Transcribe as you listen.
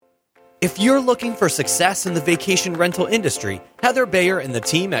If you're looking for success in the vacation rental industry, Heather Bayer and the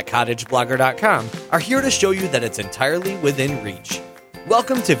team at cottageblogger.com are here to show you that it's entirely within reach.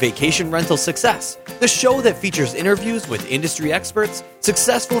 Welcome to Vacation Rental Success, the show that features interviews with industry experts,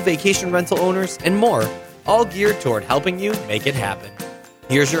 successful vacation rental owners, and more, all geared toward helping you make it happen.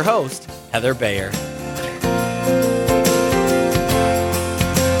 Here's your host, Heather Bayer.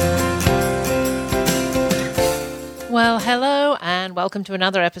 Well, hello and welcome to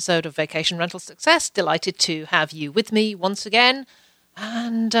another episode of Vacation Rental Success. Delighted to have you with me once again.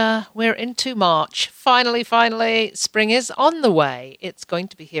 And we're into March. Finally, spring is on the way. It's going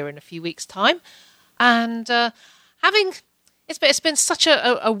to be here in a few weeks' time. And it's been such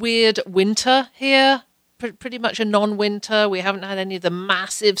a weird winter here, pretty much a non-winter. We haven't had any of the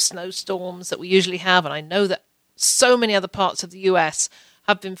massive snowstorms that we usually have. And I know that so many other parts of the US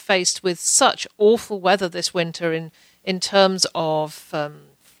have been faced with such awful weather this winter in terms of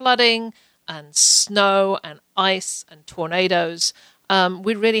flooding and snow and ice and tornadoes.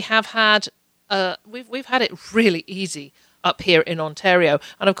 We really have had we've had it really easy up here in Ontario,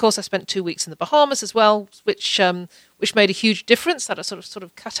 and of course I spent 2 weeks in the Bahamas as well, which made a huge difference. That sort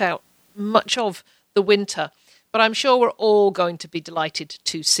of cut out much of the winter. But I'm sure we're all going to be delighted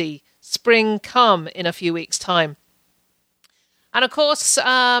to see spring come in a few weeks' time. And of course,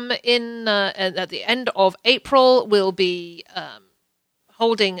 at the end of April, we'll be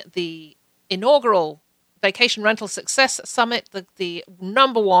holding the inaugural Vacation Rental Success Summit, the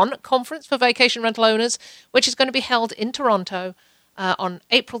number one conference for vacation rental owners, which is going to be held in Toronto on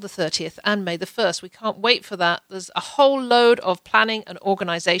April the 30th and May the 1st. We can't wait for that. There's a whole load of planning and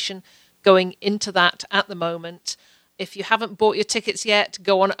organisation going into that at the moment. If you haven't bought your tickets yet,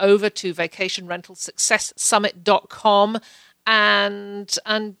 go on over to vacationrentalsuccesssummit.com and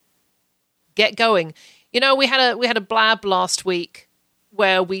get going. You know, we had a blab last week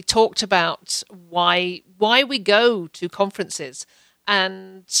where we talked about why we go to conferences,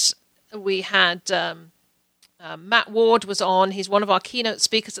 and we had Matt Ward was on. He's one of our keynote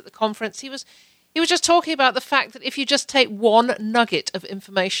speakers at the conference. He was just talking about the fact that if you just take one nugget of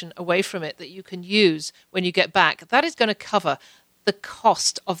information away from it that you can use when you get back, that is going to cover the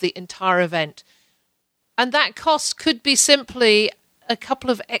cost of the entire event. And that cost could be simply a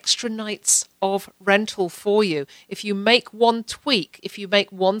couple of extra nights of rental for you. If you make one tweak, if you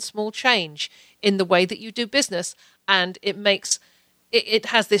make one small change in the way that you do business, and it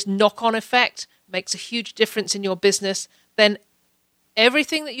has this knock-on effect, makes a huge difference in your business, then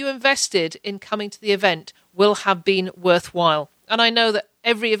everything that you invested in coming to the event will have been worthwhile. And I know that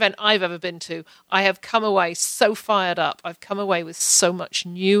every event I've ever been to, I have come away so fired up. I've come away with so much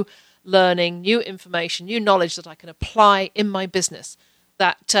new learning, new information, new knowledge that I can apply in my business.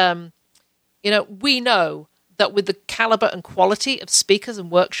 That, we know that with the caliber and quality of speakers and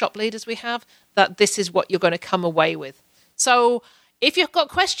workshop leaders we have, that this is what you're going to come away with. So if you've got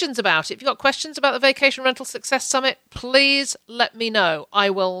questions about it, if you've got questions about the Vacation Rental Success Summit, please let me know. I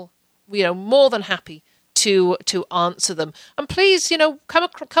will, more than happy to answer them. And please,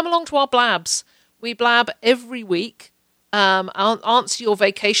 come along to our blabs. We blab every week. Answer your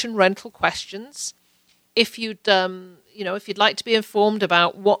vacation rental questions. If you'd like to be informed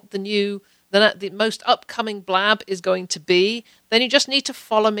about what the most upcoming blab is going to be, then you just need to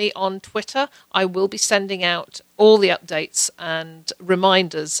follow me on Twitter. I will be sending out all the updates and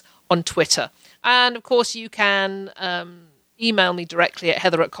reminders on Twitter. And of course, you can email me directly at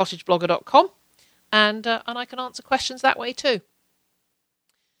heather@cottageblogger.com, and I can answer questions that way too.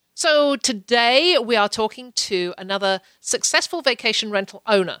 So today we are talking to another successful vacation rental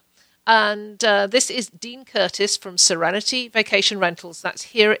owner. And this is Dean Curtis from Serenity Vacation Rentals. That's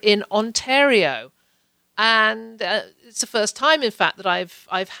here in Ontario. And it's the first time, in fact, that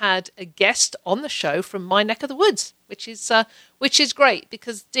I've had a guest on the show from my neck of the woods, which is great,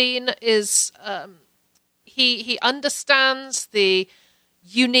 because Dean is he understands the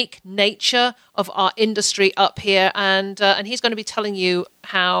unique nature of our industry up here, and he's going to be telling you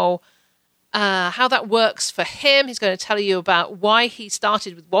how that works for him. He's going to tell you about why he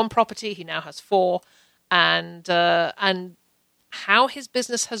started with one property, he now has 4, and how his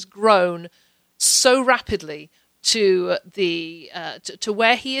business has grown so rapidly to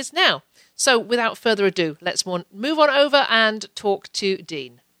where he is now. So without further ado, let's move on over and talk to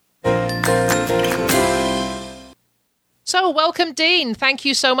Dean. So welcome, Dean. Thank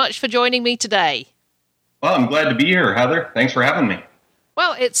you so much for joining me today. Well, I'm glad to be here, Heather. Thanks for having me.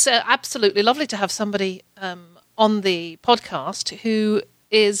 Well, it's absolutely lovely to have somebody on the podcast who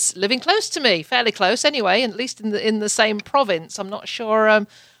is living close to me, fairly close anyway, at least in the same province. I'm not sure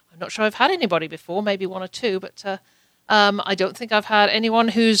I've had anybody before, maybe one or two, but I don't think I've had anyone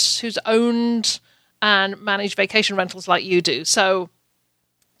who's owned and managed vacation rentals like you do. So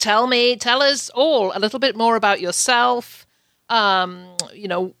tell us all a little bit more about yourself,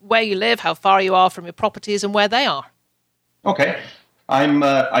 where you live, how far you are from your properties, and where they are. Okay. I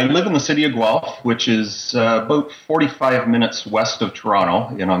live in the city of Guelph, which is about 45 minutes west of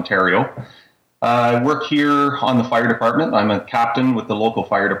Toronto in Ontario. I work here on the fire department. I'm a captain with the local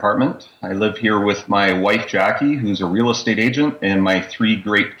fire department. I live here with my wife, Jackie, who's a real estate agent, and my 3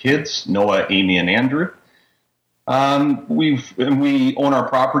 great kids, Noah, Amy, and Andrew. We own our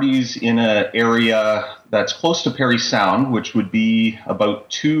properties in an area that's close to Parry Sound, which would be about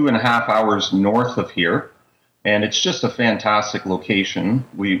 2.5 hours north of here. And it's just a fantastic location.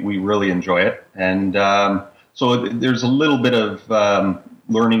 We really enjoy it. And so there's a little bit of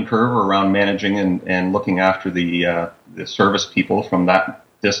learning curve around managing and looking after the service people from that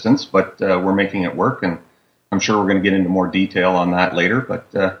distance, but we're making it work, and I'm sure we're going to get into more detail on that later. But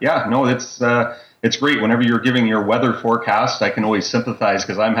it's great. Whenever you're giving your weather forecast, I can always sympathize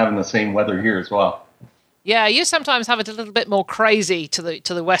because I'm having the same weather here as well. Yeah, you sometimes have it a little bit more crazy to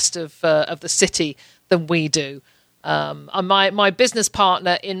the west of the city than we do. My business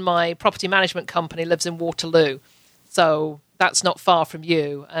partner in my property management company lives in Waterloo, so that's not far from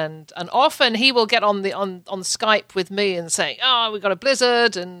you. And often he will get on Skype with me and say, "Oh, we got a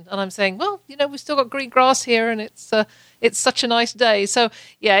blizzard," and I'm saying, "Well, we've still got green grass here, and it's such a nice day." So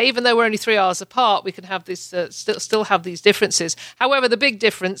yeah, even though we're only 3 hours apart, we can have this still have these differences. However, the big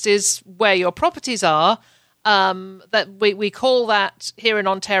difference is where your properties are. That we call that here in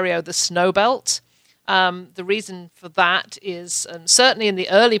Ontario the snow belt. The reason for that is, certainly in the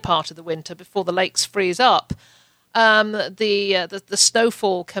early part of the winter, before the lakes freeze up, the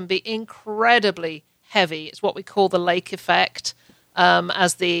snowfall can be incredibly heavy. It's what we call the lake effect.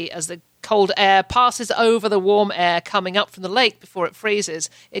 As the cold air passes over the warm air coming up from the lake before it freezes,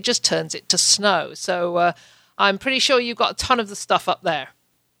 it just turns it to snow. So I'm pretty sure you've got a ton of the stuff up there.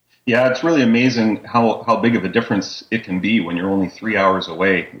 Yeah, it's really amazing how big of a difference it can be when you're only 3 hours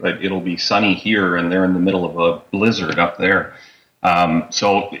away. Like, it'll be sunny here and they're in the middle of a blizzard up there.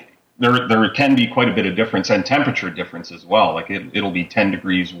 So there can be quite a bit of difference, and temperature difference as well. Like it'll be 10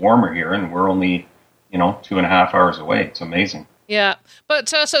 degrees warmer here and we're only 2.5 hours away. It's amazing. Yeah. But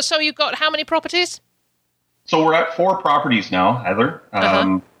so you've got how many properties? So we're at 4 properties now, Heather.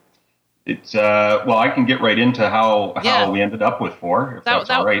 It's I can get right into how we ended up with 4, if that's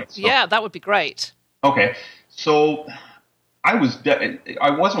all right. So, yeah, that would be great. Okay, so I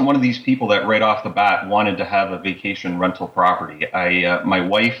wasn't one of these people that right off the bat wanted to have a vacation rental property. My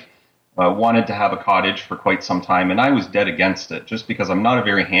wife wanted to have a cottage for quite some time, and I was dead against it just because I'm not a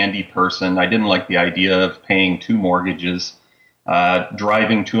very handy person. I didn't like the idea of paying 2 mortgages,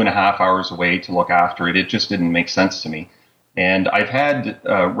 driving 2.5 hours away to look after it. It just didn't make sense to me. And I've had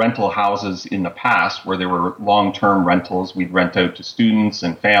rental houses in the past where there were long-term rentals. We'd rent out to students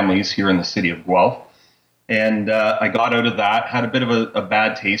and families here in the city of Guelph. And I got out of that, had a bit of a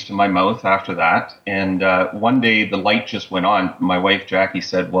bad taste in my mouth after that. And one day the light just went on. My wife, Jackie,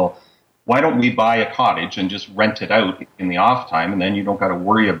 said, "Well, why don't we buy a cottage and just rent it out in the off time? And then you don't got to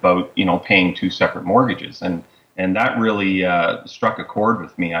worry about, paying 2 separate mortgages." And that really struck a chord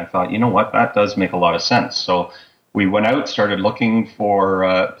with me. I thought, you know what, that does make a lot of sense. So we went out, started looking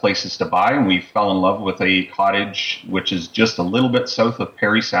for places to buy, and we fell in love with a cottage which is just a little bit south of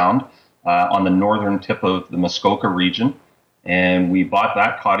Parry Sound on the northern tip of the Muskoka region. And we bought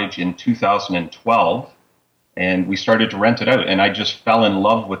that cottage in 2012, and we started to rent it out. And I just fell in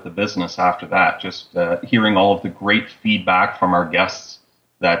love with the business after that, just hearing all of the great feedback from our guests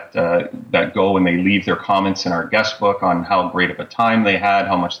that go and they leave their comments in our guest book on how great of a time they had,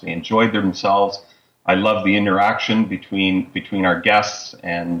 how much they enjoyed themselves. I love the interaction between our guests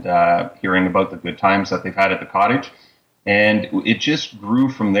and hearing about the good times that they've had at the cottage. And it just grew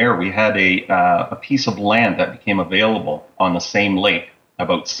from there. We had a piece of land that became available on the same lake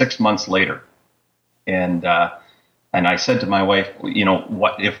about 6 months later. And I said to my wife,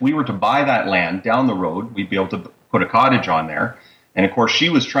 what if we were to buy that land down the road, we'd be able to put a cottage on there. And of course, she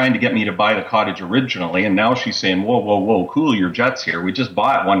was trying to get me to buy the cottage originally, and now she's saying, whoa, cool your jets here. We just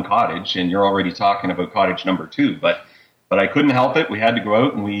bought 1 cottage, and you're already talking about cottage number 2. But I couldn't help it. We had to go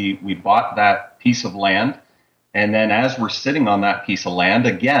out, and we bought that piece of land. And then as we're sitting on that piece of land,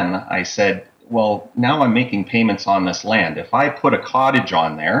 again, I said, well, now I'm making payments on this land. If I put a cottage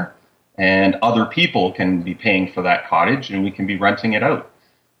on there, and other people can be paying for that cottage, and we can be renting it out.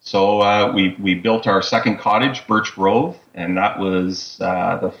 So we built our second cottage, Birch Grove, and that was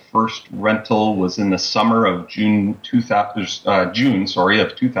the first rental was in the summer of June of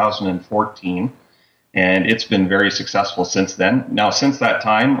 2014. And it's been very successful since then. Now, since that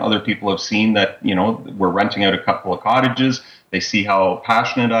time, other people have seen that, we're renting out a couple of cottages. They see how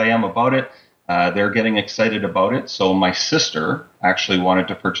passionate I am about it. They're getting excited about it. So my sister actually wanted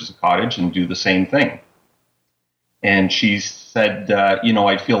to purchase a cottage and do the same thing. And she said,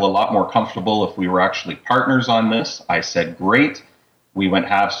 I'd feel a lot more comfortable if we were actually partners on this. I said, great. We went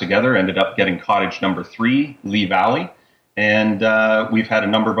halves together, ended up getting cottage number 3, Lee Valley. And we've had a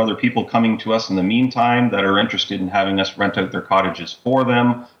number of other people coming to us in the meantime that are interested in having us rent out their cottages for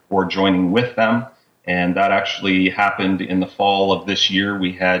them or joining with them. And that actually happened in the fall of this year.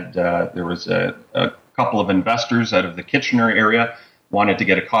 We had there was a couple of investors out of the Kitchener area wanted to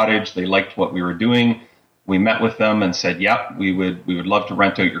get a cottage. They liked what we were doing. We met with them and said, "Yeah, we would love to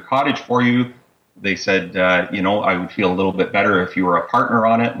rent out your cottage for you." They said, I would feel a little bit better if you were a partner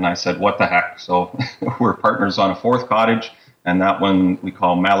on it. And I said, what the heck? So we're partners on a 4th cottage, and that one we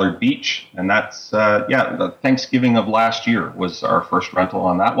call Mallard Beach. And that's, the Thanksgiving of last year was our first rental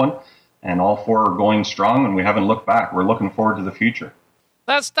on that one. And all 4 are going strong, and we haven't looked back. We're looking forward to the future.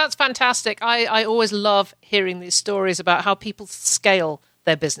 That's fantastic. I always love hearing these stories about how people scale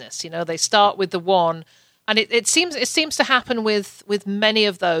their business. They start with the one, and it seems to happen with many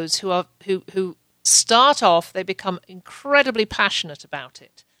of those who start off. They become incredibly passionate about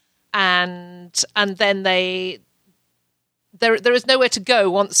it, and then there is nowhere to go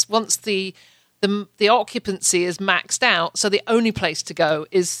once the occupancy is maxed out. So the only place to go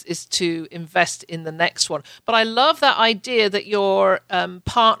is to invest in the next one. But I love that idea that you're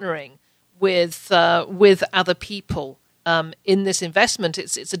partnering with other people in this investment.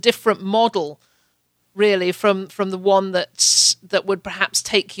 It's a different model, really, from the one that would perhaps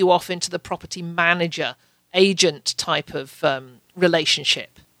take you off into the property manager agent type of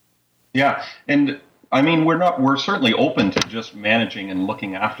relationship. Yeah, and I mean, we're certainly open to just managing and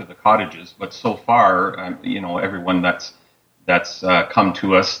looking after the cottages, but so far, everyone that's come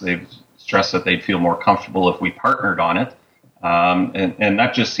to us, they've stressed that they'd feel more comfortable if we partnered on it. And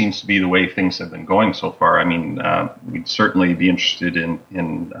that just seems to be the way things have been going so far. I mean, we'd certainly be interested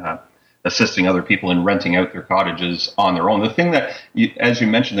in assisting other people in renting out their cottages on their own. The thing that, as you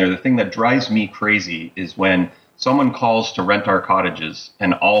mentioned there, the thing that drives me crazy is when someone calls to rent our cottages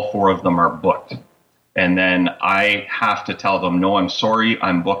and all 4 of them are booked. And then I have to tell them, no, I'm sorry,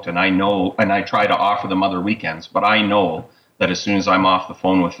 I'm booked. And I try to offer them other weekends, but I know that as soon as I'm off the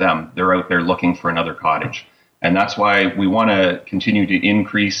phone with them, they're out there looking for another cottage. And that's why we want to continue to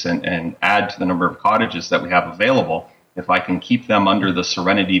increase and add to the number of cottages that we have available. If I can keep them under the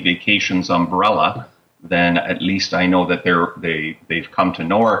Serenity Vacations umbrella, then at least I know that they've come to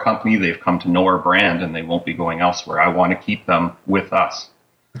know our company, they've come to know our brand, and they won't be going elsewhere. I want to keep them with us.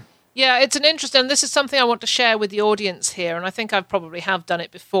 Yeah, it's an interesting. This is something I want to share with the audience here, and I think I probably have done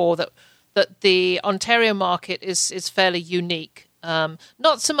it before. That the Ontario market is fairly unique.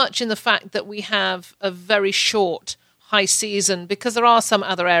 Not so much in the fact that we have a very short high season, because there are some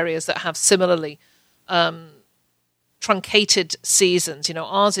other areas that have similarly truncated seasons.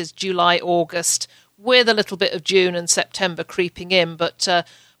 Ours is July, August, with a little bit of June and September creeping in. But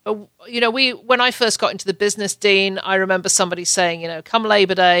when I first got into the business, Dean, I remember somebody saying, come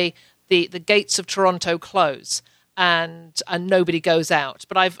Labor Day, the gates of Toronto close and nobody goes out.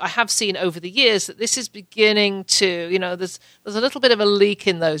 But I have seen over the years that this is beginning to, there's a little bit of a leak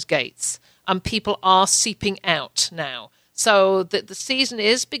in those gates, and people are seeping out now. So the season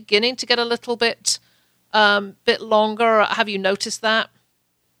is beginning to get a little bit longer. Have you noticed that?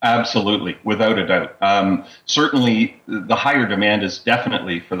 Absolutely, without a doubt. Certainly, the higher demand is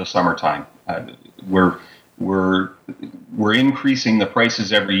definitely for the summertime. We're increasing the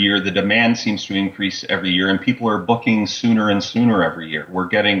prices every year. The demand seems to increase every year, and people are booking sooner and sooner every year. We're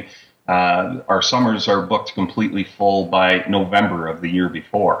getting our summers are booked completely full by November of the year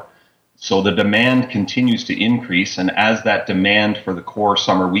before. So the demand continues to increase, and as that demand for the core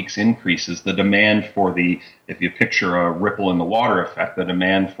summer weeks increases, the demand for if you picture a ripple in the water effect, the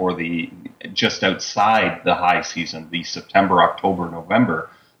demand for the just outside the high season, the September, October, November,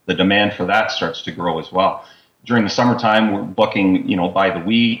 the demand for that starts to grow as well. During the summertime, we're booking, by the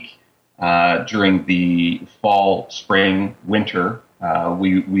week. During the fall, spring, winter,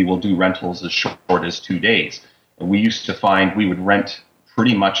 we will do rentals as short as 2 days. We used to find we would rent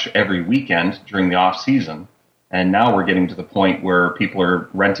pretty much every weekend during the off season. And now we're getting to the point where people are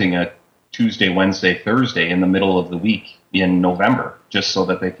renting a Tuesday, Wednesday, Thursday in the middle of the week in November, just so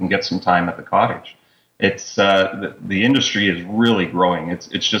that they can get some time at the cottage. It's the industry is really growing.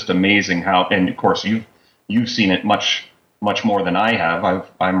 It's just amazing how, and of course you've seen it much more than I have.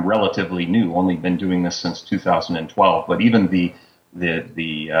 I'm relatively new, only been doing this since 2012, but even the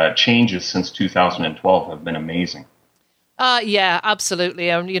the changes since 2012 have been amazing. Yeah, absolutely.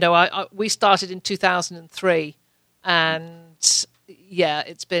 And we started in 2003, and yeah,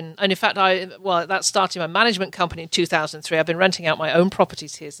 it's been. And in fact, that's starting my management company in 2003. I've been renting out my own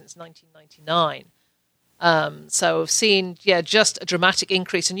properties here since 1999. So I've seen, just a dramatic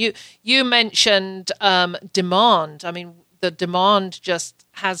increase. And you mentioned demand. I mean, the demand just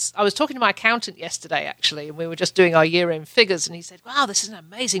has. I was talking to my accountant yesterday, actually, and we were just doing our year-end figures, and he said, "Wow, this is an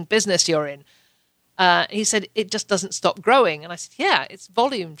amazing business you're in." He said, "It just doesn't stop growing." And I said, "Yeah, it's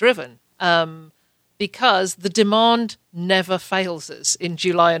volume driven because the demand never fails us in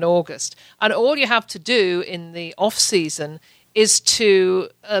July and August. And all you have to do in the off season is to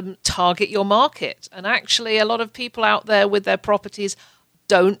target your market. And actually, a lot of people out there with their properties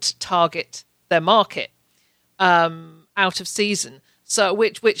don't target their market out of season. So,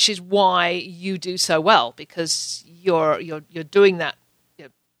 which is why you do so well, because you're doing that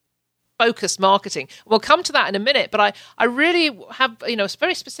focused marketing. We'll come to that in a minute, but I really have a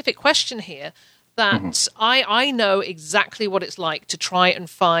very specific question here that I know exactly what it's like to try and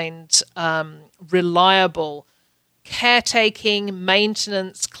find reliable caretaking,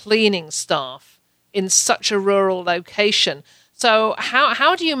 maintenance, cleaning staff in such a rural location. So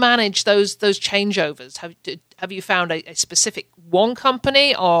how do you manage those changeovers? Have you found a specific one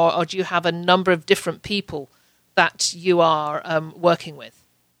company, or do you have a number of different people that you are working with?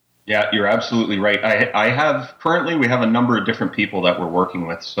 Yeah, you're absolutely right. We have a number of different people that we're working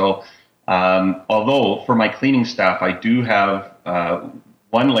with. So although for my cleaning staff, I do have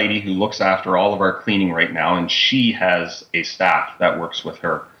one lady who looks after all of our cleaning right now, and she has a staff that works with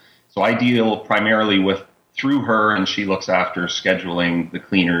her. So I deal primarily through her, and she looks after scheduling the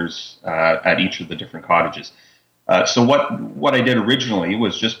cleaners at each of the different cottages. So what I did originally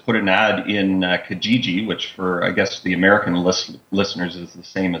was just put an ad in Kijiji, which for, I guess, the American listeners is the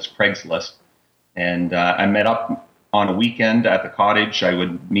same as Craigslist. And I met up on a weekend at the cottage. I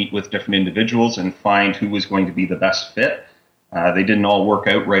would meet with different individuals and find who was going to be the best fit. They didn't all work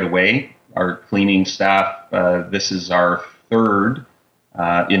out right away. Our cleaning staff, this is our third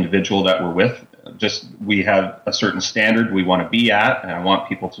individual that we're with. We have a certain standard we want to be at, and I want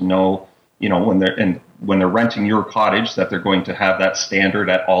people to know, when they're renting your cottage, that they're going to have that standard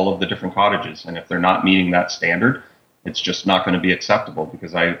at all of the different cottages. And if they're not meeting that standard, it's just not going to be acceptable,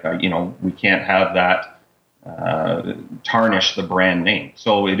 because we can't have that tarnish the brand name.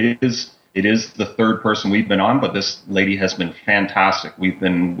 So it is the third person we've been on, but this lady has been fantastic. We've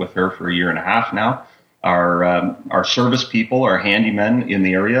been with her for a year and a half now. Our service people, our handymen in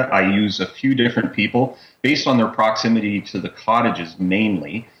the area, I use a few different people based on their proximity to the cottages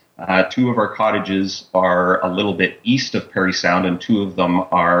mainly. Two of our cottages are a little bit east of Parry Sound, and two of them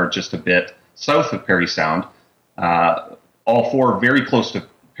are just a bit south of Parry Sound. All four very close to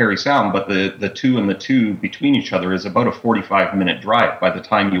Parry Sound, but the two between each other is about a 45-minute drive by the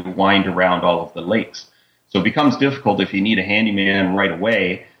time you wind around all of the lakes. So it becomes difficult if you need a handyman right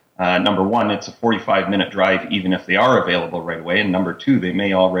away. Number one, it's a 45-minute drive even if they are available right away. And number two, they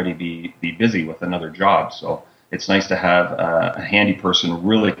may already be busy with another job. So it's nice to have a handy person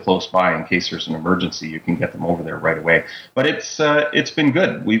really close by in case there's an emergency. You can get them over there right away. But it's been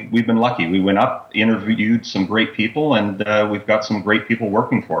good. We've been lucky. We went up, interviewed some great people, and we've got some great people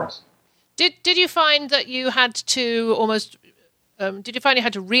working for us. Did you find that you had to almost? Did you find you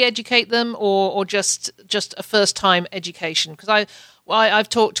had to re-educate them, or just a first-time education? Because I've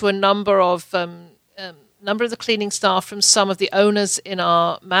talked to a number of the cleaning staff from some of the owners in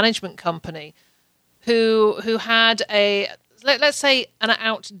our management company who had let's say an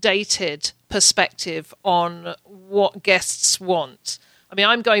outdated perspective on what guests want. I mean,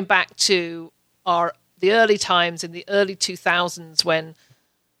 I'm going back to the early times in the early 2000s when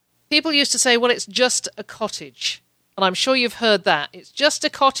people used to say, well, it's just a cottage. And I'm sure you've heard that. It's just a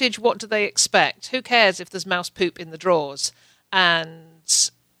cottage. What do they expect? Who cares if there's mouse poop in the drawers? And,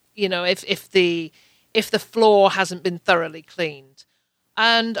 if the floor hasn't been thoroughly cleaned.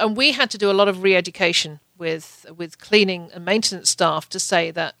 And we had to do a lot of re-education with cleaning and maintenance staff to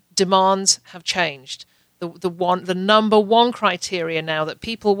say that demands have changed. The number one criteria now that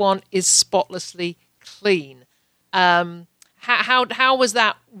people want is spotlessly clean. How was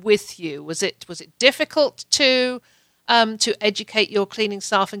that with you? Was it difficult to educate your cleaning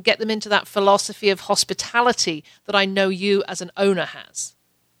staff and get them into that philosophy of hospitality that I know you as an owner has?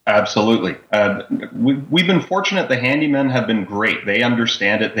 Absolutely. We've been fortunate. The handymen have been great. They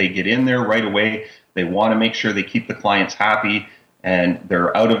understand it. They get in there right away. They want to make sure they keep the clients happy, and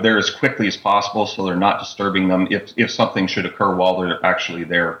they're out of there as quickly as possible so they're not disturbing them if something should occur while they're actually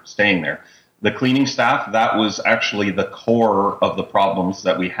there, staying there. The cleaning staff, that was actually the core of the problems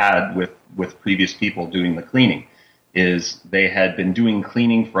that we had with previous people doing the cleaning, is they had been doing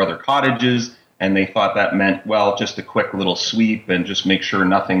cleaning for other cottages, and they thought that meant, well, just a quick little sweep and just make sure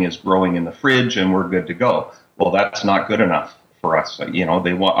nothing is growing in the fridge and we're good to go. Well, that's not good enough for us. I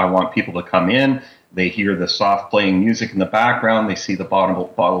want people to come in, they hear the soft playing music in the background, they see the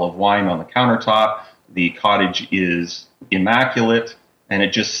bottle of wine on the countertop, the cottage is immaculate, and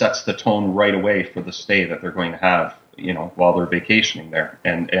it just sets the tone right away for the stay that they're going to have, while they're vacationing there.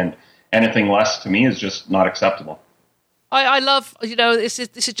 And anything less to me is just not acceptable. I love, this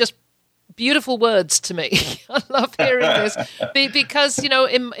is just beautiful words to me. I love hearing this because,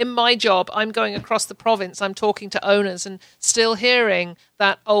 in my job, I'm going across the province, I'm talking to owners and still hearing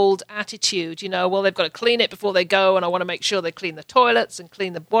that old attitude, well, they've got to clean it before they go, and I want to make sure they clean the toilets and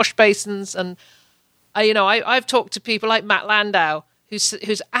clean the wash basins. And, I've talked to people like Matt Landau,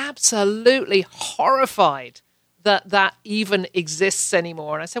 who's absolutely horrified that even exists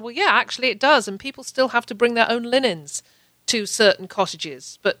anymore. And I said, well, yeah, actually it does. And people still have to bring their own linens to certain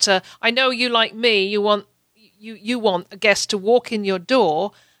cottages. But I know you, like me, you want a guest to walk in your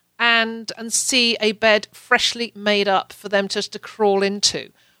door and see a bed freshly made up for them just to crawl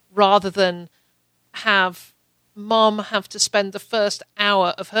into, rather than have mom have to spend the first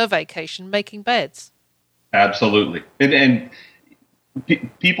hour of her vacation making beds. Absolutely. And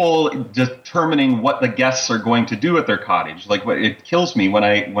people determining what the guests are going to do at their cottage. Like, it kills me when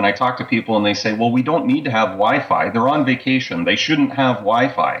I talk to people and they say, well, we don't need to have Wi-Fi. They're on vacation. They shouldn't have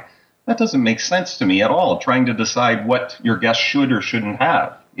Wi-Fi. That doesn't make sense to me at all, trying to decide what your guests should or shouldn't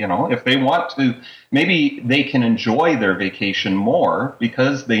have. If they want to, maybe they can enjoy their vacation more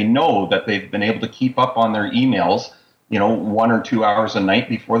because they know that they've been able to keep up on their emails, 1 or 2 hours a night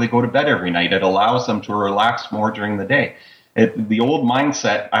before they go to bed every night. It allows them to relax more during the day. The old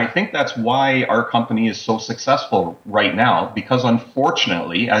mindset, I think that's why our company is so successful right now, because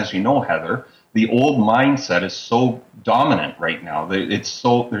unfortunately, as you know, Heather, the old mindset is so dominant right now.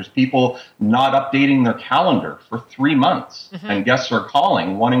 There's people not updating their calendar for 3 months, and guests are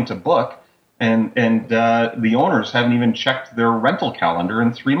calling wanting to book, and the owners haven't even checked their rental calendar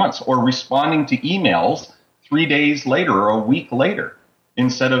in 3 months, or responding to emails 3 days later or a week later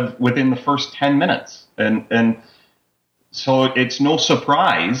instead of within the first 10 minutes. And so it's no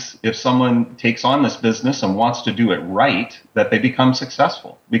surprise if someone takes on this business and wants to do it right, that they become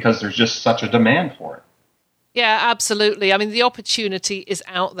successful, because there's just such a demand for it. Yeah, absolutely. I mean, the opportunity is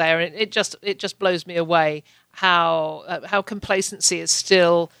out there, and it just blows me away how complacency is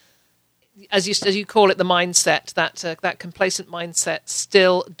still, as you call it, the mindset, that complacent mindset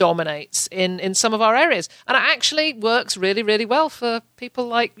still dominates in some of our areas, and it actually works really, really well for people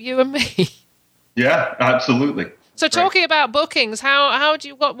like you and me. Yeah, absolutely. So talking about bookings,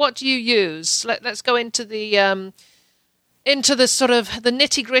 what do you use? Let's go into the sort of the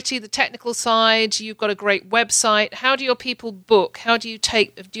nitty-gritty, the technical side. You've got a great website. How do your people book? Do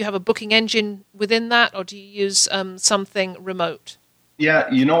you have a booking engine within that, or do you use something remote? Yeah,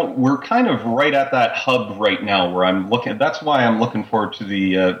 we're kind of right at that hub right now where I'm looking. That's why I'm looking forward to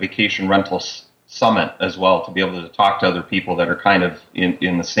the Vacation Rentals Summit as well, to be able to talk to other people that are kind of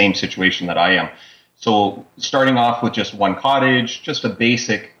in the same situation that I am. So starting off with just one cottage, just a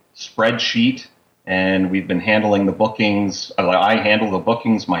basic spreadsheet, and we've been handling the bookings. I handle the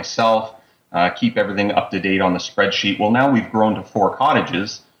bookings myself, keep everything up to date on the spreadsheet. Well, now we've grown to 4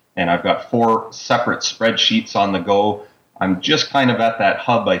 cottages, and I've got 4 separate spreadsheets on the go. I'm just kind of at that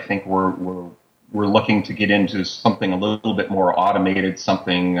hub. I think we're looking to get into something a little bit more automated,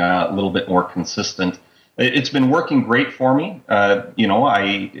 something a little bit more consistent. It's been working great for me.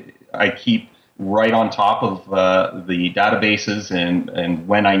 I keep right on top of the databases and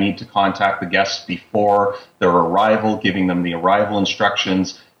when I need to contact the guests before their arrival, giving them the arrival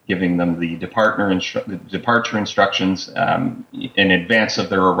instructions, giving them the departure instructions in advance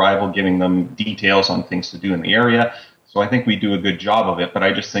of their arrival, giving them details on things to do in the area. So I think we do a good job of it, but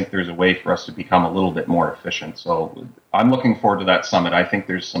I just think there's a way for us to become a little bit more efficient. So I'm looking forward to that summit. I think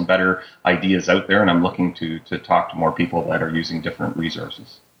there's some better ideas out there, and I'm looking to talk to more people that are using different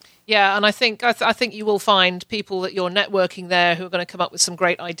resources. Yeah, and I think you will find people that you're networking there who are going to come up with some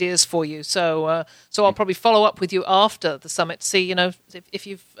great ideas for you. So I'll probably follow up with you after the summit to see if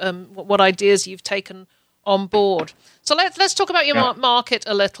you've what ideas you've taken on board. So let's talk about your market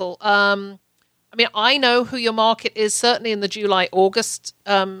a little. I know who your market is, certainly in the July-August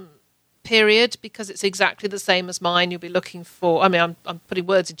period, because it's exactly the same as mine. You'll be looking for, I'm putting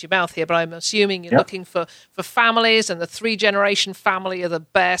words into your mouth here, but I'm assuming you're looking for families, and the 3-generation family are the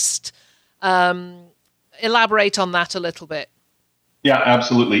best. Elaborate on that a little bit. Yeah,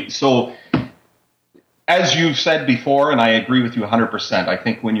 absolutely. So As you've said before, and I agree with you 100%, I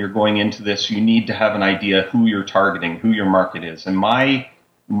think when you're going into this, you need to have an idea who you're targeting, who your market is. And my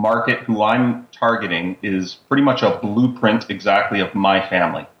market, who I'm targeting, is pretty much a blueprint exactly of my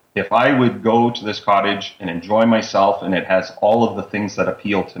family. If I would go to this cottage and enjoy myself and it has all of the things that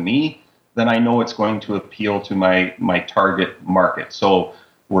appeal to me, then I know it's going to appeal to my target market. So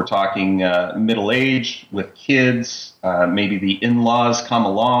we're talking middle-aged with kids, maybe the in-laws come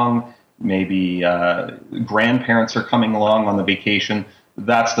along, maybe grandparents are coming along on the vacation.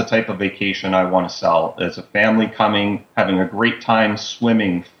 That's the type of vacation I want to sell. As a family coming, having a great time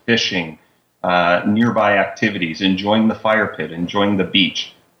swimming, fishing, nearby activities, enjoying the fire pit, enjoying the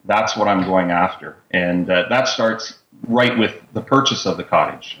beach. That's what I'm going after. And that starts right with the purchase of the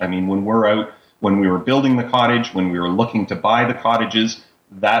cottage. I mean, when we were building the cottage, when we were looking to buy the cottages,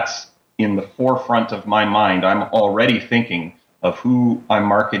 that's in the forefront of my mind. I'm already thinking of who I'm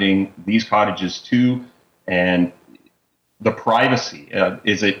marketing these cottages to, and the privacy.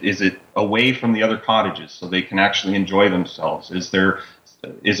 Is it away from the other cottages so they can actually enjoy themselves? Is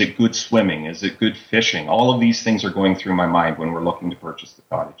it good swimming? Is it good fishing? All of these things are going through my mind when we're looking to purchase the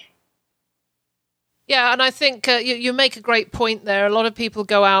cottage. Yeah, and I think you make a great point there. A lot of people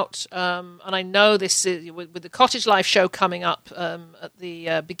go out, and I know this is, with the Cottage Life show coming up at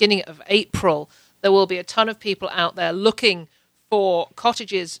the beginning of April, there will be a ton of people out there looking for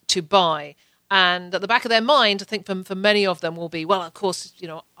cottages to buy. And at the back of their mind, I think for many of them will be, well, of course,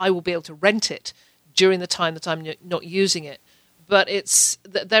 I will be able to rent it during the time that I'm not using it. But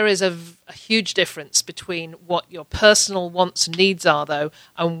there is a huge difference between what your personal wants and needs are, though,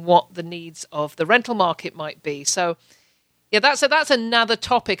 and what the needs of the rental market might be. So, yeah, that's another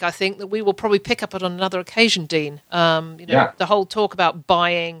topic I think that we will probably pick up on another occasion, Dean. The whole talk about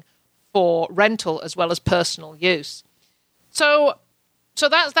buying for rental as well as personal use. So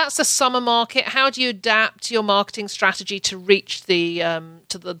that's the summer market. How do you adapt your marketing strategy to reach the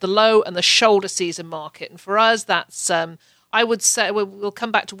low and the shoulder season market? And for us, that's I would say we'll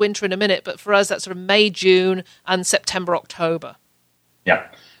come back to winter in a minute, but for us, that's sort of May, June, and September, October. Yeah,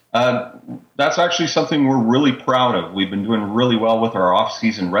 that's actually something we're really proud of. We've been doing really well with our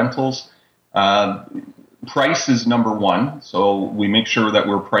off-season rentals. Price is number one, so we make sure that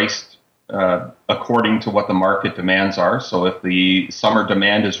we're priced according to what the market demands are. So if the summer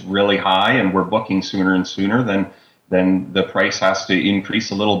demand is really high and we're booking sooner and sooner, then the price has to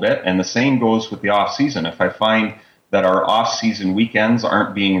increase a little bit. And the same goes with the off-season. If I find that our off-season weekends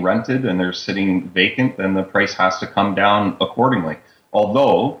aren't being rented and they're sitting vacant, then the price has to come down accordingly.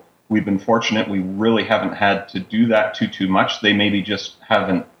 Although we've been fortunate, we really haven't had to do that too much. They maybe just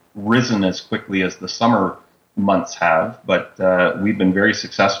haven't risen as quickly as the summer months have, but we've been very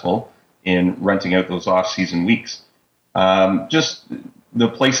successful in renting out those off-season weeks. Just the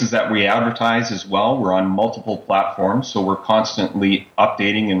places that we advertise as well, we're on multiple platforms, so we're constantly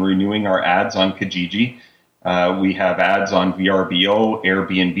updating and renewing our ads on Kijiji. We have ads on VRBO,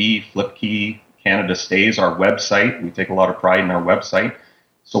 Airbnb, Flipkey, Canada Stays, our website. We take a lot of pride in our website.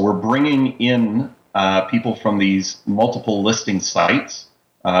 So we're bringing in people from these multiple listing sites.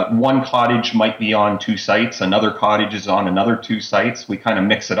 One cottage might be on two sites, another cottage is on another two sites. We kind of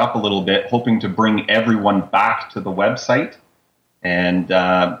mix it up a little bit, hoping to bring everyone back to the website and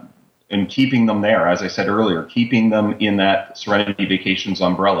keeping them there. As I said earlier, keeping them in that Serenity Vacations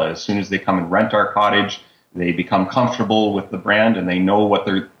umbrella. As soon as they come and rent our cottage, they become comfortable with the brand and they know what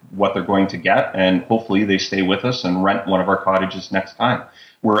they're going to get, and hopefully they stay with us and rent one of our cottages next time.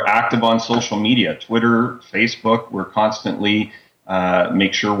 We're active on social media, Twitter, Facebook. We're constantly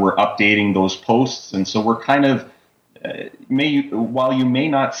make sure we're updating those posts, and so we're kind of while you may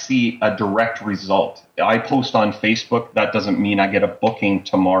not see a direct result, I post on Facebook, that doesn't mean I get a booking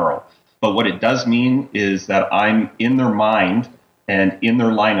tomorrow. But what it does mean is that I'm in their mind and in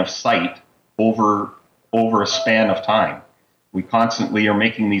their line of sight over a span of time. We constantly are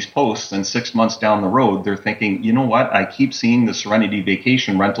making these posts, and 6 months down the road, they're thinking, you know what, I keep seeing the Serenity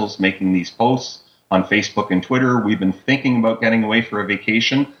Vacation Rentals making these posts on Facebook and Twitter. We've been thinking about getting away for a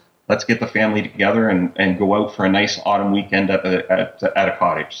vacation. Let's get the family together and go out for a nice autumn weekend at a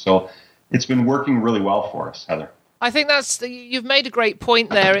cottage. So it's been working really well for us, Heather. I think you've made a great point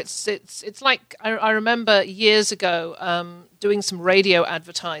there. It's like I remember years ago doing some radio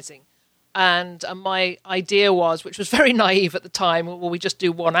advertising. And my idea was, which was very naive at the time, well, we just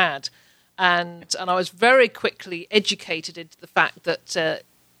do one ad. And I was very quickly educated into the fact that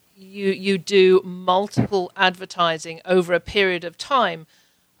you do multiple advertising over a period of time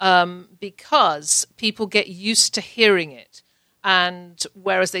because people get used to hearing it. And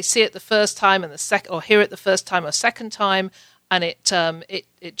whereas they see it the first time and or hear it the first time or second time, and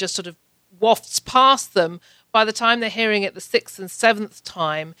it just sort of wafts past them, by the time they're hearing it the sixth and seventh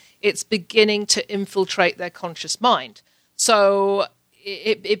time, it's beginning to infiltrate their conscious mind. So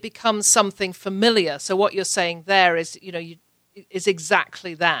it becomes something familiar. So what you're saying there is, is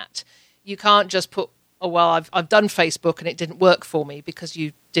exactly that. You can't just put, oh, well, I've done Facebook and it didn't work for me because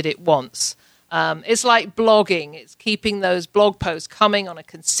you did it once. It's like blogging. It's keeping those blog posts coming on a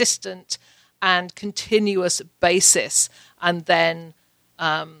consistent and continuous basis, and then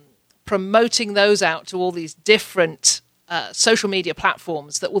promoting those out to all these different social media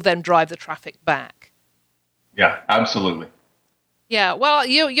platforms that will then drive the traffic back. Yeah, absolutely. Yeah, well,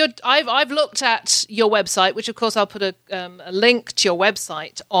 I've looked at your website, which of course I'll put a link to your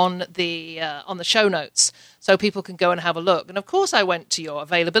website on the show notes, so people can go and have a look. And of course, I went to your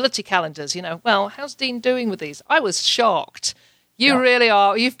availability calendars. Well, how's Dean doing with these? I was shocked. You really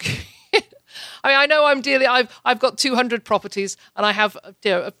are. I know I'm dealing. I've got 200 properties, and I have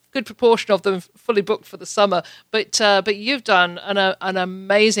a good proportion of them fully booked for the summer. But you've done an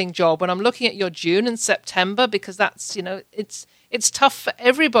amazing job. When I'm looking at your June and September, because that's it's tough for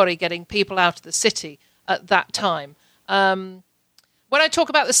everybody getting people out of the city at that time. When I talk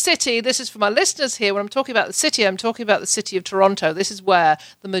about the city, this is for my listeners here. When I'm talking about the city, I'm talking about the city of Toronto. This is where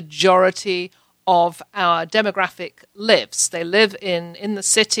the majority of our demographic lives. They live in the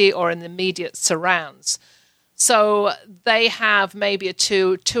city or in the immediate surrounds. So they have maybe a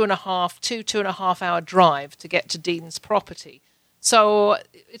two and a half hour drive to get to Dean's property. So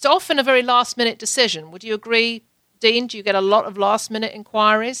it's often a very last minute decision. Would you agree, Dean? Do you get a lot of last minute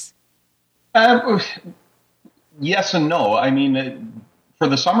inquiries? Yes and no. I mean, for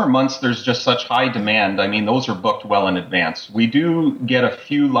the summer months, there's just such high demand. I mean, those are booked well in advance. We do get a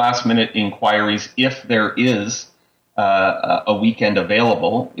few last-minute inquiries if there is a weekend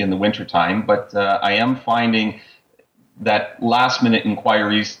available in the wintertime, but I am finding that last-minute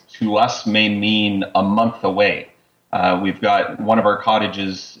inquiries to us may mean a month away. We've got one of our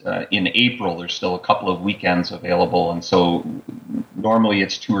cottages in April. There's still a couple of weekends available, and so normally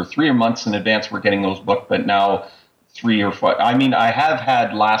it's 2 or 3 months in advance we're getting those booked, but now 3 or 4. I mean, I have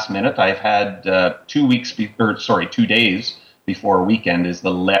had last minute. I've had 2 days before a weekend is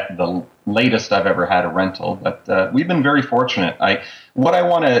the latest I've ever had a rental. But we've been very fortunate. What I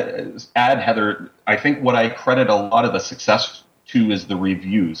want to add, Heather, I think what I credit a lot of the success to is the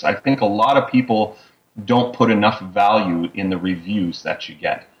reviews. I think a lot of people don't put enough value in the reviews that you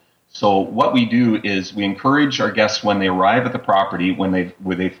get. So what we do is we encourage our guests when they arrive at the property, when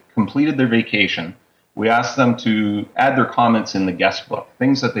they've completed their vacation, we ask them to add their comments in the guest book,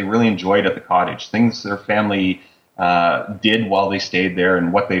 things that they really enjoyed at the cottage, things their family did while they stayed there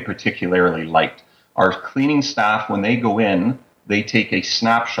and what they particularly liked. Our cleaning staff, when they go in, they take a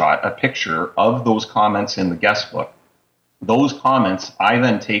snapshot, a picture of those comments in the guest book. Those comments I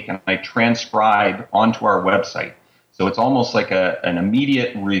then take and I transcribe onto our website. So it's almost like an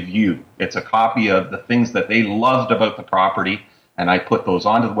immediate review. It's a copy of the things that they loved about the property, and I put those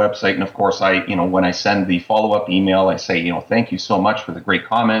onto the website. And of course, when I send the follow-up email, I say, thank you so much for the great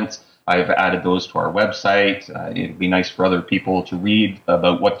comments. I've added those to our website. It'd be nice for other people to read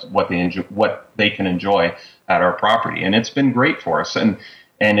about what they can enjoy at our property. And it's been great for us.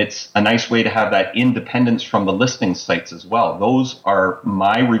 And it's a nice way to have that independence from the listing sites as well. Those are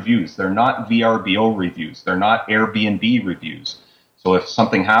my reviews. They're not VRBO reviews. They're not Airbnb reviews. So if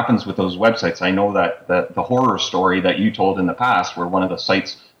something happens with those websites, I know that the horror story that you told in the past where one of the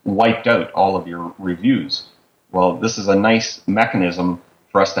sites wiped out all of your reviews. Well, this is a nice mechanism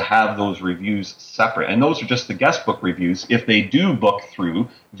for us to have those reviews separate. And those are just the guest book reviews. If they do book through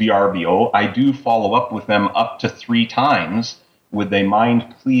VRBO, I do follow up with them up to 3 times. Would they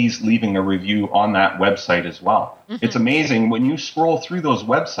mind please leaving a review on that website as well? Mm-hmm. It's amazing. When you scroll through those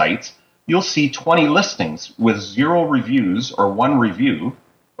websites, you'll see 20 listings with 0 reviews or 1 review.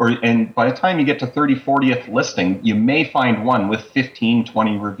 And by the time you get to 30th, 40th listing, you may find one with 15,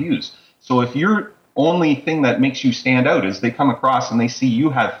 20 reviews. So if your only thing that makes you stand out is they come across and they see you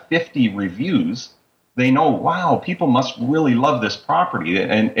have 50 reviews, they know, wow, people must really love this property.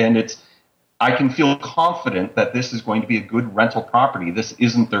 And I can feel confident that this is going to be a good rental property. This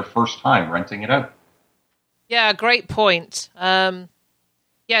isn't their first time renting it out. Yeah, great point.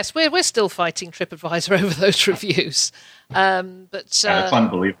 Yes, we're still fighting TripAdvisor over those reviews, but it's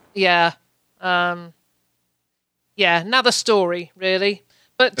unbelievable. Yeah, another story, really.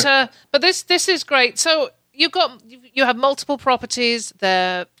 But this is great. So you have multiple properties.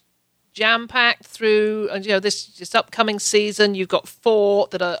 They're jam packed through, and this upcoming season. You've got 4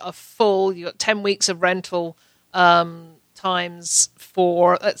 that are full. You've got 10 weeks of rental times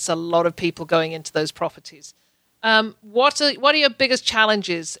 4. That's a lot of people going into those properties. What are your biggest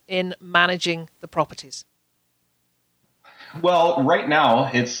challenges in managing the properties? Well, right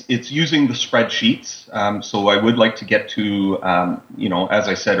now it's using the spreadsheets. So I would like to get to, as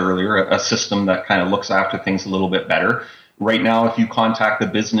I said earlier, a system that kind of looks after things a little bit better. Right now, if you contact the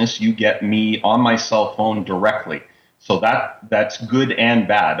business, you get me on my cell phone directly. So that's good and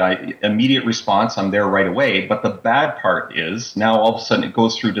bad. Immediate response, I'm there right away. But the bad part is now all of a sudden it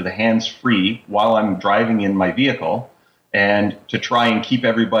goes through to the hands-free while I'm driving in my vehicle, and to try and keep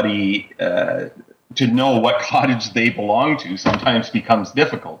everybody to know what cottage they belong to sometimes becomes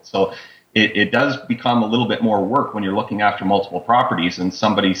difficult. So it does become a little bit more work when you're looking after multiple properties and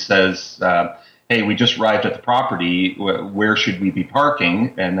somebody says, hey, we just arrived at the property, where should we be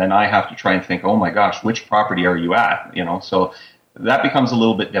parking? And then I have to try and think, oh my gosh, which property are you at? So that becomes a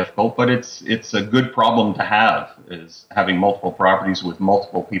little bit difficult, but it's a good problem to have, is having multiple properties with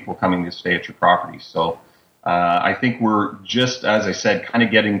multiple people coming to stay at your property. So I think we're just, as I said, kind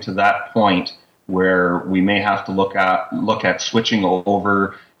of getting to that point where we may have to look at switching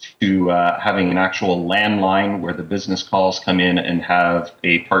over to having an actual landline where the business calls come in and have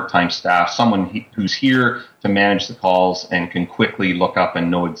a part-time staff, someone who's here to manage the calls and can quickly look up and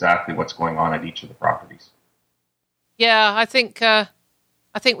know exactly what's going on at each of the properties. Yeah, I think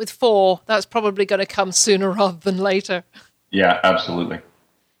with 4, that's probably going to come sooner rather than later. Yeah, absolutely.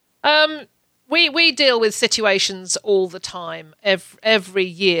 We deal with situations all the time, every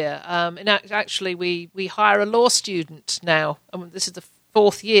year. And actually, we hire a law student now. This is the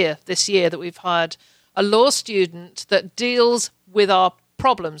 4th year this year that we've hired a law student that deals with our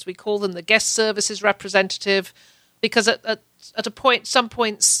problems. We call them the guest services representative, because at some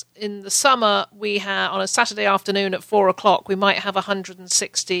points in the summer, we have on a Saturday afternoon at 4:00, we might have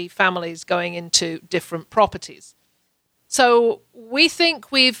 160 families going into different properties. So we think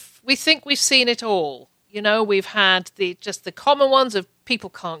we've seen it all. We've had the common ones of people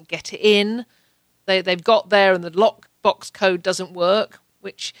can't get in. They've got there and the lockbox code doesn't work,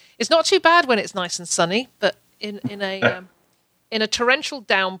 which is not too bad when it's nice and sunny. But in a torrential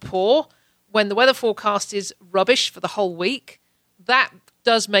downpour, when the weather forecast is rubbish for the whole week, that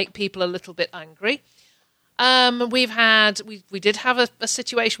does make people a little bit angry. We did have a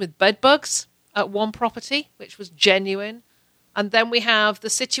situation with bed bugs at one property, which was genuine. And then we have the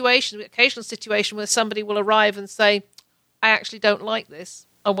occasional situation where somebody will arrive and say, I actually don't like this.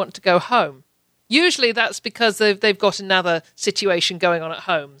 I want to go home. Usually that's because they've got another situation going on at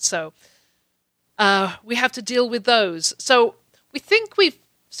home. So we have to deal with those. So we think we've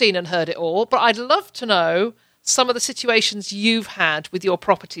seen and heard it all, but I'd love to know some of the situations you've had with your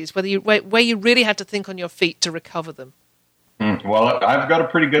properties, where you really had to think on your feet to recover them. Well, I've got a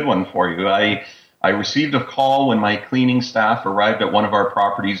pretty good one for you. I received a call when my cleaning staff arrived at one of our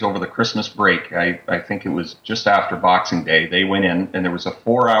properties over the Christmas break. I think it was just after Boxing Day. They went in and there was a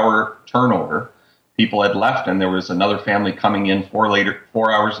 4-hour turnover. People had left and there was another family coming in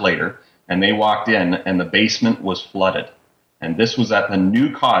 4 hours later, and they walked in and the basement was flooded. And this was at the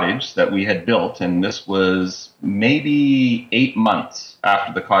new cottage that we had built, and this was maybe 8 months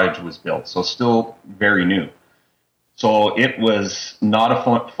after the cottage was built, so still very new. So it was not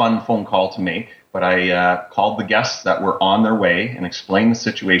a fun phone call to make, but I called the guests that were on their way and explained the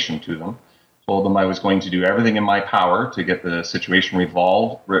situation to them, told them I was going to do everything in my power to get the situation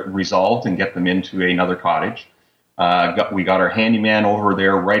resolved and get them into another cottage. We got our handyman over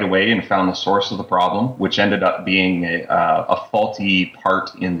there right away and found the source of the problem, which ended up being a faulty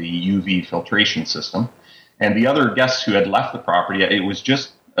part in the UV filtration system. And the other guests who had left the property, it was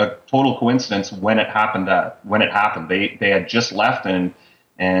just a total coincidence when it happened. They had just left and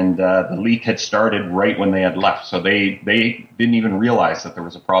the leak had started right when they had left. So they didn't even realize that there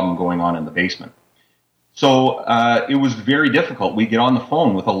was a problem going on in the basement. So it was very difficult. We get on the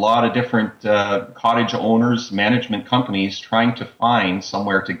phone with a lot of different cottage owners, management companies, trying to find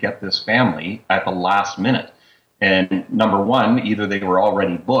somewhere to get this family at the last minute. And number one, either they were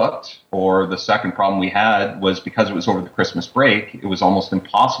already booked, or the second problem we had was because it was over the Christmas break, it was almost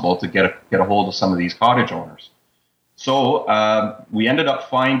impossible to get a hold of some of these cottage owners. So we ended up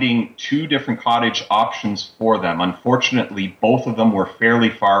finding 2 different cottage options for them. Unfortunately, both of them were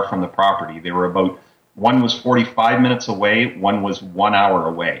fairly far from the property. They were one was 45 minutes away, one was 1 hour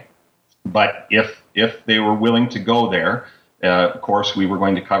away. But if they were willing to go there, of course, we were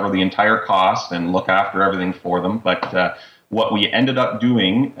going to cover the entire cost and look after everything for them. But what we ended up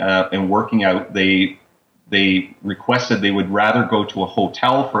doing and working out, they requested they would rather go to a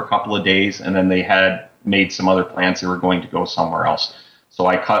hotel for a couple of days, and then they had made some other plans. They were going to go somewhere else. So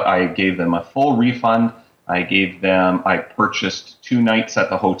I gave them a full refund. I purchased 2 nights at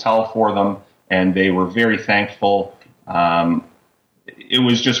the hotel for them, and they were very thankful. It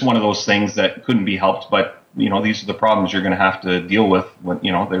was just one of those things that couldn't be helped, but these are the problems you're going to have to deal with when,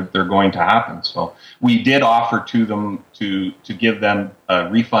 they're going to happen. So we did offer to them to give them a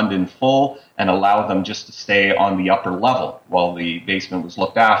refund in full and allow them just to stay on the upper level while the basement was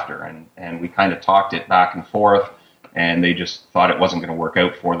looked after. And we kind of talked it back and forth, and they just thought it wasn't going to work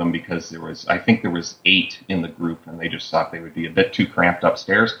out for them because I think there was 8 in the group, and they just thought they would be a bit too cramped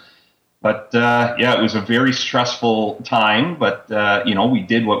upstairs. But, it was a very stressful time, but, we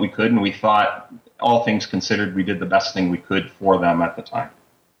did what we could, and we thought, all things considered, we did the best thing we could for them at the time.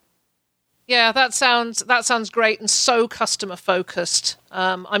 Yeah, that sounds great and so customer focused.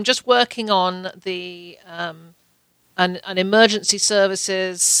 I'm just working on the an emergency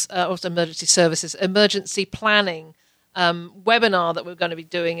services, emergency planning webinar that we're going to be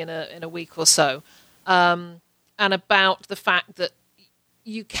doing in a week or so, and about the fact that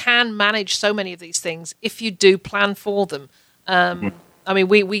you can manage so many of these things if you do plan for them. I mean,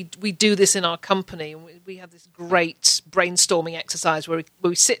 we do this in our company. We have this great brainstorming exercise where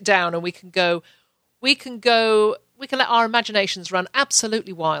we sit down and we can let our imaginations run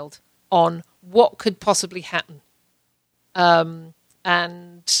absolutely wild on what could possibly happen. And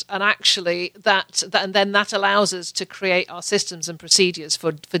actually that allows us to create our systems and procedures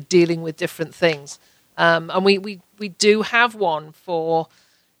for dealing with different things. And we do have one for,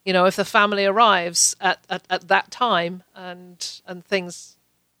 if the family arrives at that time and things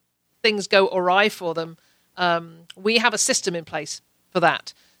go awry for them, we have a system in place for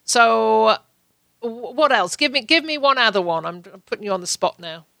that. So what else? Give me one other one. I'm putting you on the spot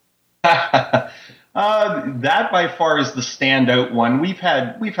now. That by far is the standout one. We've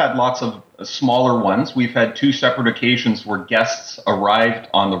had lots of smaller ones. We've had 2 separate occasions where guests arrived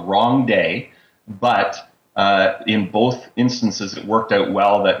on the wrong day, but in both instances it worked out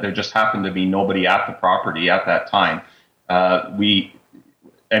well that there just happened to be nobody at the property at that time.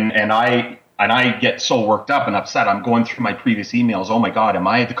 I get so worked up and upset. I'm going through my previous emails. Oh my God, am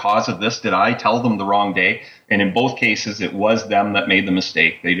I the cause of this? Did I tell them the wrong day? And in both cases, it was them that made the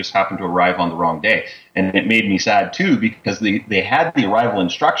mistake. They just happened to arrive on the wrong day. And it made me sad too, because they had the arrival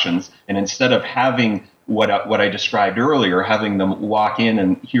instructions, and instead of having what I described earlier, having them walk in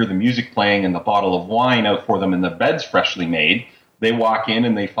and hear the music playing and the bottle of wine out for them and the beds freshly made, they walk in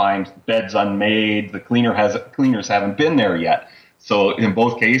and they find beds unmade. The cleaners haven't been there yet. So in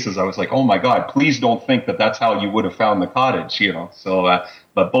both cases, I was like, oh my God, please don't think that that's how you would have found the cottage, So,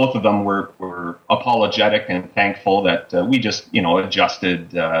 but both of them were apologetic and thankful that we just,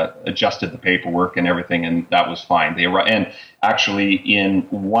 adjusted the paperwork and everything, and that was fine. And actually, in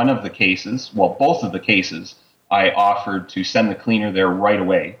one of the cases, both of the cases, I offered to send the cleaner there right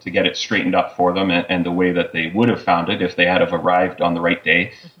away to get it straightened up for them and the way that they would have found it if they had have arrived on the right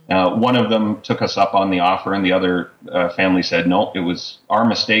day. One of them took us up on the offer, and the other family said, no, it was our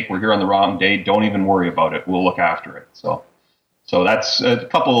mistake. We're here on the wrong day. Don't even worry about it. We'll look after it. So that's a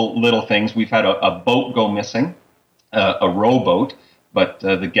couple little things. We've had a boat go missing, a rowboat, but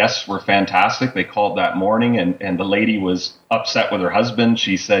the guests were fantastic. They called that morning, and the lady was upset with her husband.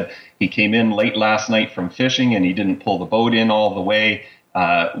 She said he came in late last night from fishing, and he didn't pull the boat in all the way.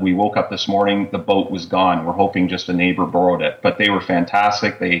 We woke up this morning, the boat was gone. We're hoping just a neighbor borrowed it. But they were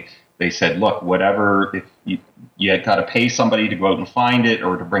fantastic. They said, look, whatever, if you got to pay somebody to go out and find it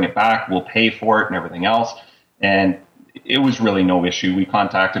or to bring it back, we'll pay for it and everything else. And it was really no issue. We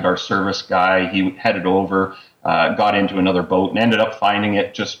contacted our service guy. He headed over, got into another boat, and ended up finding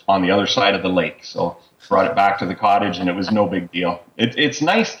it just on the other side of the lake. So brought it back to the cottage, and it was no big deal. It's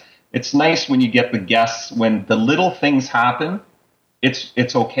nice. It's nice when you get the guests, when the little things happen,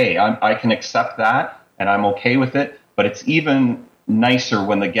 it's okay. I can accept that, and I'm okay with it. But it's even nicer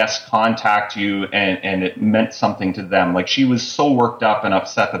when the guests contact you and it meant something to them. Like, she was so worked up and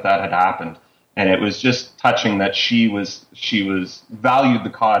upset that had happened. And it was just touching that she valued the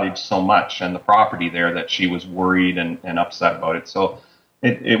cottage so much and the property there that she was worried and upset about it. So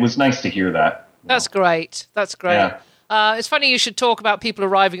it was nice to hear that. That's great. That's great. Yeah. It's funny you should talk about people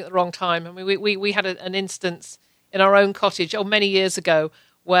arriving at the wrong time. I mean, we had an instance in our own cottage many years ago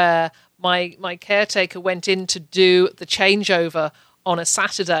where my caretaker went in to do the changeover on a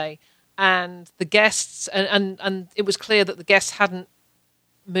Saturday, and the guests and it was clear that the guests hadn't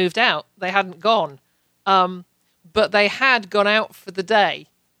moved out. They hadn't gone. But they had gone out for the day.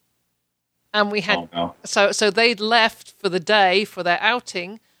 And we had so they'd left for the day for their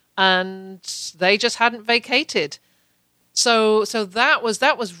outing, and they just hadn't vacated. So that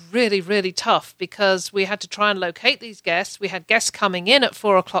was really, really tough, because we had to try and locate these guests. We had guests coming in at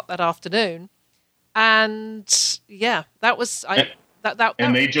 4:00 that afternoon, and that was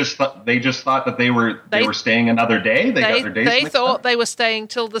And they just thought that they were staying another day. They got their days They mixed thought up? they were staying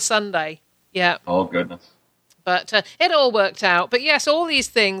till the Sunday. Yeah. Oh goodness. But it all worked out. But yes, all these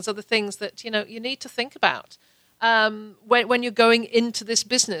things are the things that you need to think about when you're going into this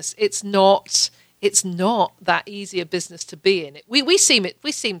business. It's not that easy a business to be in. We seem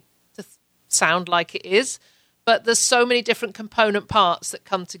to sound like it is, but there's so many different component parts that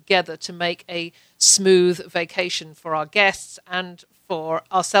come together to make a smooth vacation for our guests and for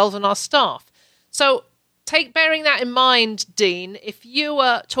ourselves and our staff. So bearing that in mind, Dean, if you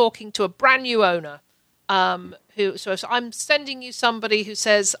were talking to a brand new owner, so I'm sending you somebody who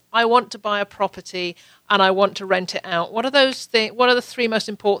says, I want to buy a property and I want to rent it out. What are the three most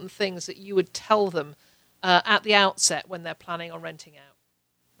important things that you would tell them at the outset when they're planning on renting out?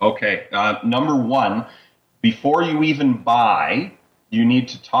 Okay. Number one, before you even buy, you need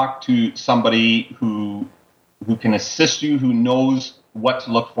to talk to somebody who can assist you, who knows what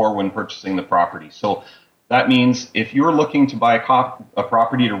to look for when purchasing the property. So that means if you're looking to buy a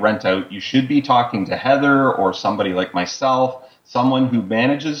property to rent out, you should be talking to Heather or somebody like myself, someone who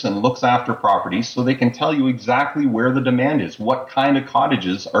manages and looks after properties, so they can tell you exactly where the demand is. What kind of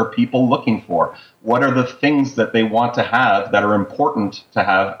cottages are people looking for? What are the things that they want to have that are important to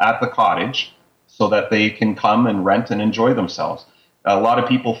have at the cottage so that they can come and rent and enjoy themselves? A lot of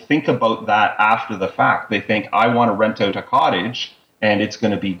people think about that after the fact. They think, I want to rent out a cottage and it's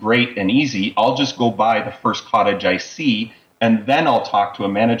going to be great and easy. I'll just go buy the first cottage I see, and then I'll talk to a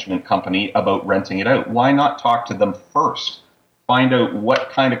management company about renting it out. Why not talk to them first? Find out what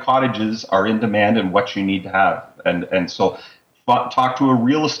kind of cottages are in demand and what you need to have. And so talk to a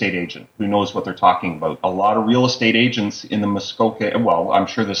real estate agent who knows what they're talking about. A lot of real estate agents in the Muskoka, well, I'm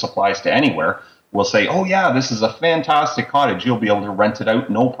sure this applies to anywhere, will say, oh yeah, this is a fantastic cottage. You'll be able to rent it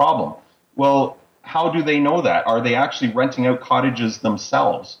out, no problem. Well, how do they know that? Are they actually renting out cottages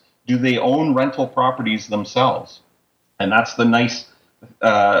themselves? Do they own rental properties themselves? And that's the nice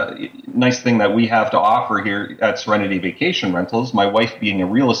thing that we have to offer here at Serenity Vacation Rentals. My wife being a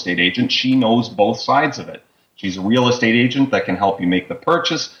real estate agent, she knows both sides of it. She's a real estate agent that can help you make the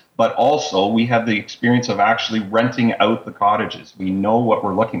purchase, but also we have the experience of actually renting out the cottages. We know what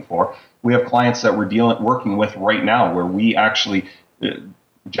we're looking for. We have clients that we're working with right now where we actually,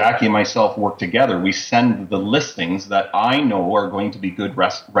 Jackie and myself work together. We send the listings that I know are going to be good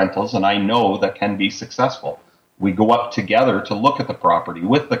rentals and I know that can be successful. We go up together to look at the property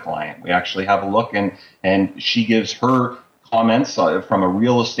with the client. We actually have a look and she gives her comments from a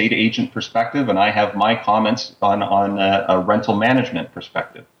real estate agent perspective, and I have my comments on a rental management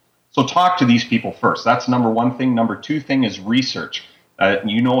perspective. So talk to these people first. That's number one thing. Number two thing is research.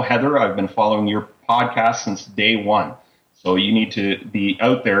 Heather, I've been following your podcast since day one. So you need to be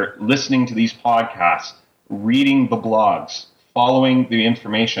out there listening to these podcasts, reading the blogs, following the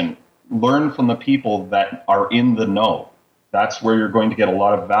information, learn from the people that are in the know. That's where you're going to get a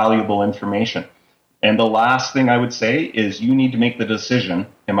lot of valuable information. And the last thing I would say is you need to make the decision,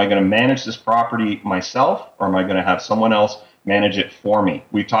 am I going to manage this property myself or am I going to have someone else manage it for me?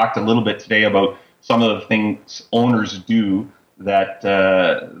 We talked a little bit today about some of the things owners do that's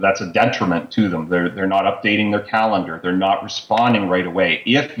a detriment to them. They're not updating their calendar. They're not responding right away.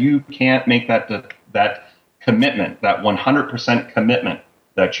 If you can't make that commitment, that 100% commitment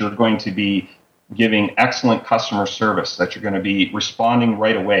that you're going to be giving excellent customer service, that you're going to be responding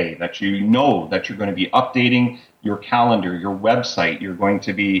right away, that you know that you're going to be updating your calendar, your website, you're going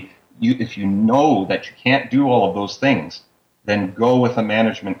to be, if you know that you can't do all of those things, then go with a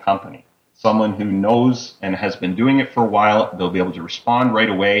management company. Someone who knows and has been doing it for a while, they'll be able to respond right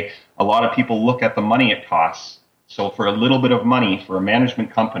away. A lot of people look at the money it costs. So for a little bit of money for a management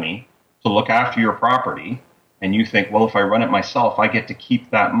company to look after your property, and you think, well, if I run it myself, I get to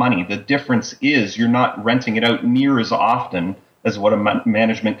keep that money. The difference is you're not renting it out near as often as what a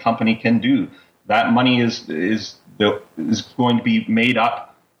management company can do. That money is going to be made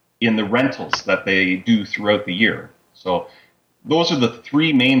up in the rentals that they do throughout the year. So those are the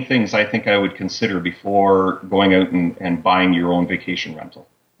three main things I think I would consider before going out and buying your own vacation rental.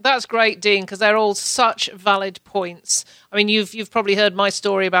 That's great, Dean, because they're all such valid points. I mean, you've probably heard my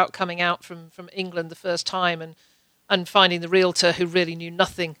story about coming out from England the first time and finding the realtor who really knew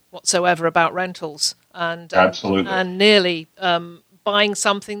nothing whatsoever about rentals and absolutely and nearly buying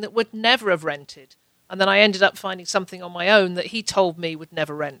something that would never have rented. And then I ended up finding something on my own that he told me would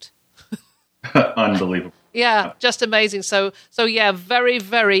never rent. Unbelievable. Yeah, just amazing. So yeah, very,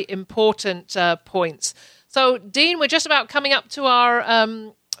 very important points. So, Dean, we're just about coming up to our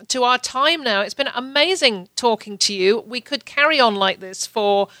our time now. It's been amazing talking to you. We could carry on like this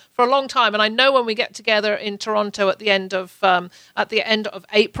for a long time, and I know when we get together in Toronto at the end of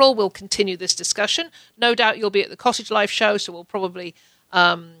April, we'll continue this discussion. No doubt you'll be at the Cottage Life show, so we'll probably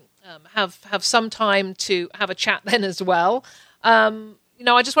have some time to have a chat then as well.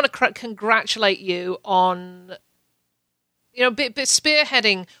 I just want to congratulate you on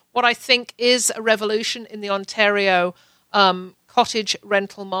spearheading what I think is a revolution in the Ontario cottage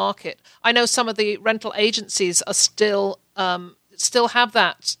rental market. I know some of the rental agencies are still have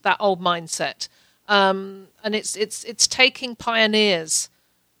that old mindset, and it's taking pioneers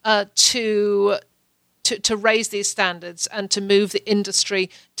to raise these standards and to move the industry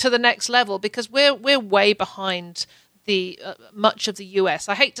to the next level, because we're way behind the much of the US.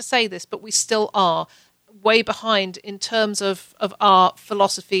 I hate to say this, but we still are way behind in terms of our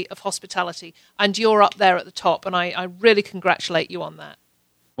philosophy of hospitality, and you're up there at the top, and I really congratulate you on that.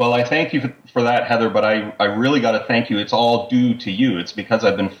 Well, I thank you for that, Heather, but I really got to thank you. It's all due to you. It's because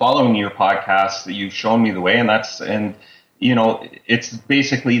I've been following your podcast that you've shown me the way, and it's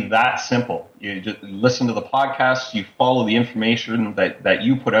basically that simple. You just listen to the podcast, you follow the information that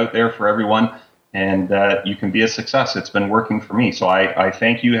you put out there for everyone, and you can be a success. It's been working for me. So I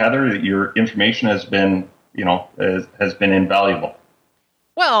thank you, Heather. Your information has been invaluable.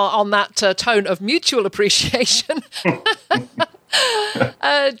 Well, on that tone of mutual appreciation,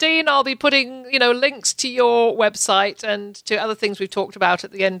 Dean, I'll be putting links to your website and to other things we've talked about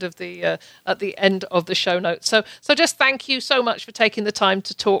at the end of the show notes. So just thank you so much for taking the time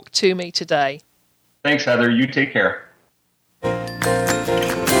to talk to me today. Thanks, Heather. You take care.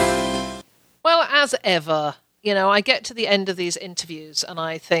 Well, as ever, I get to the end of these interviews and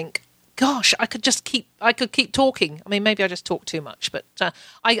I think, gosh, I could keep talking. I mean, maybe I just talk too much, but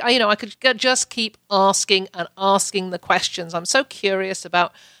I could just keep asking the questions. I'm so curious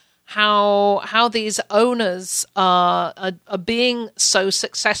about how these owners are being so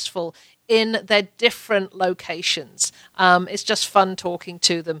successful in their different locations. It's just fun talking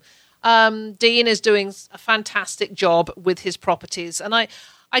to them. Dean is doing a fantastic job with his properties, and I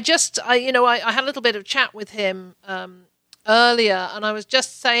had a little bit of chat with him earlier, and I was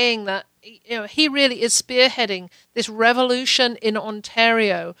just saying that he really is spearheading this revolution in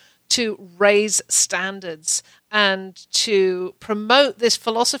Ontario to raise standards and to promote this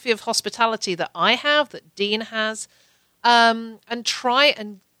philosophy of hospitality that I have, that Dean has, and try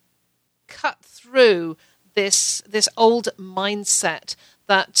and cut through this old mindset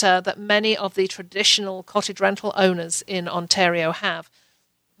that many of the traditional cottage rental owners in Ontario have.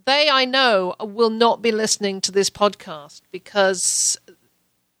 They, I know, will not be listening to this podcast because,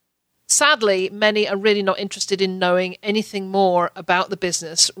 sadly, many are really not interested in knowing anything more about the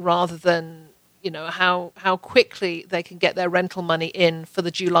business rather than, how quickly they can get their rental money in for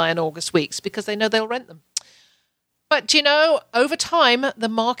the July and August weeks because they know they'll rent them. But, over time, the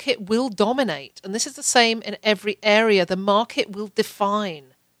market will dominate. And this is the same in every area. The market will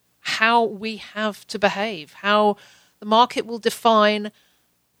define how we have to behave, how the market will define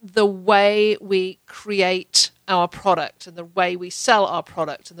the way we create our product and the way we sell our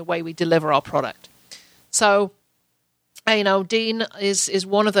product and the way we deliver our product. So, Dean is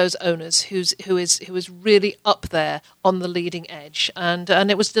one of those owners who is really up there on the leading edge, and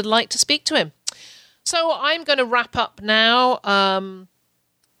it was a delight to speak to him. So I'm going to wrap up now.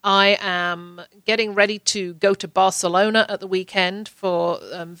 I am getting ready to go to Barcelona at the weekend for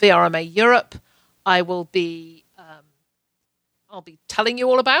VRMA Europe. I'll be telling you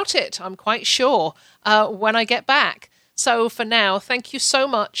all about it, I'm quite sure, when I get back. So for now, thank you so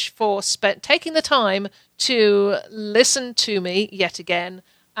much for taking the time to listen to me yet again,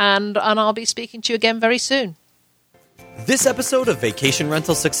 and I'll be speaking to you again very soon. This episode of Vacation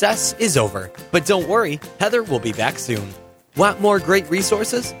Rental Success is over, but don't worry, Heather will be back soon. Want more great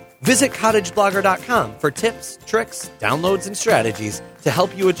resources? Visit cottageblogger.com for tips, tricks, downloads, and strategies to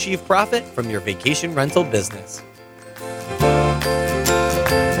help you achieve profit from your vacation rental business.